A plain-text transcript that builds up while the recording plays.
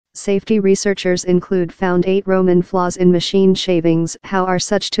Safety researchers include found 8 Roman flaws in machine shavings. How are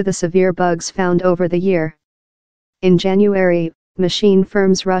such to the severe bugs found over the year? In January, machine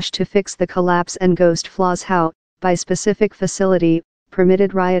firms rushed to fix the collapse and ghost flaws. How, by specific facility,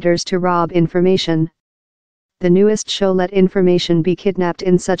 permitted rioters to rob information. The newest show let information be kidnapped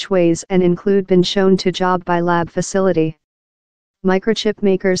in such ways and include been shown to job by lab facility. Microchip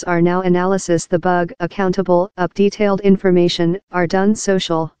makers are now analysis the bug accountable up detailed information are done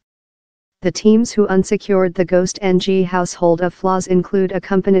social. The teams who unsecured the Ghost NG household of flaws include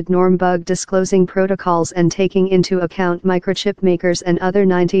accompanied norm bug disclosing protocols and taking into account microchip makers and other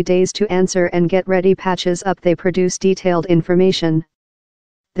 90 days to answer and get ready patches up. They produce detailed information.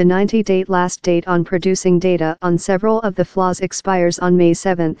 The 90-day last date on producing data on several of the flaws expires on May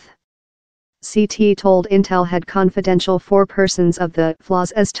 7. CT told Intel had confidential 4 persons of the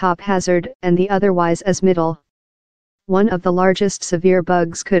flaws as top hazard and the otherwise as middle. One of the largest severe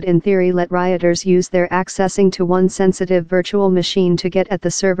bugs could in theory let rioters use their accessing to one sensitive virtual machine to get at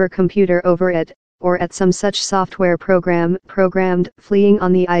the server computer over it, or at some such software programmed fleeing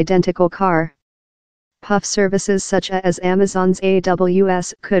on the identical car. Puff services such as Amazon's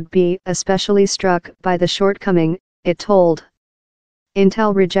AWS could be especially struck by the shortcoming, it told.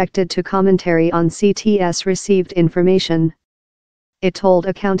 Intel rejected to commentary on CTS received information. It told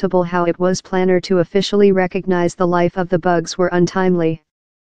Accountable how it was planner to officially recognize the life of the bugs were untimely.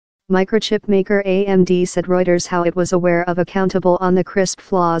 Microchip maker AMD said Reuters how it was aware of Accountable on the crisp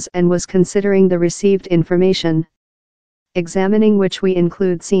flaws and was considering the received information. Examining which we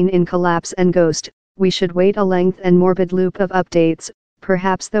include seen in Collapse and Ghost, we should wait a length and morbid loop of updates,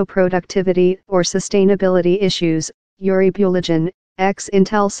 perhaps though productivity or sustainability issues. Yuri Buligin,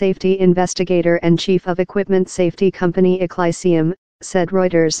 ex-Intel safety investigator and chief of equipment safety company Eclysium, said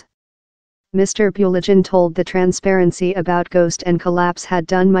Reuters. Mr. Buligin told the Transparency about Ghost and Collapse had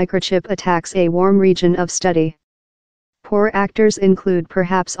done microchip attacks a warm region of study. Poor actors include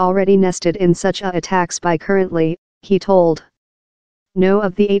perhaps already nested in such attacks by currently, he told. No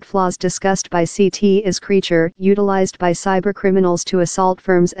of the 8 flaws discussed by CT is creature utilized by cybercriminals to assault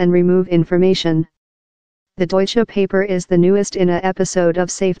firms and remove information. The Deutsche paper is the newest in a episode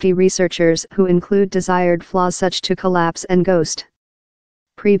of safety researchers who include desired flaws such to Collapse and Ghost.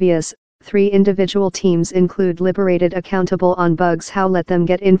 Previous, 3 individual teams include liberated Accountable on bugs how let them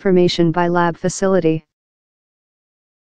get information by lab facility.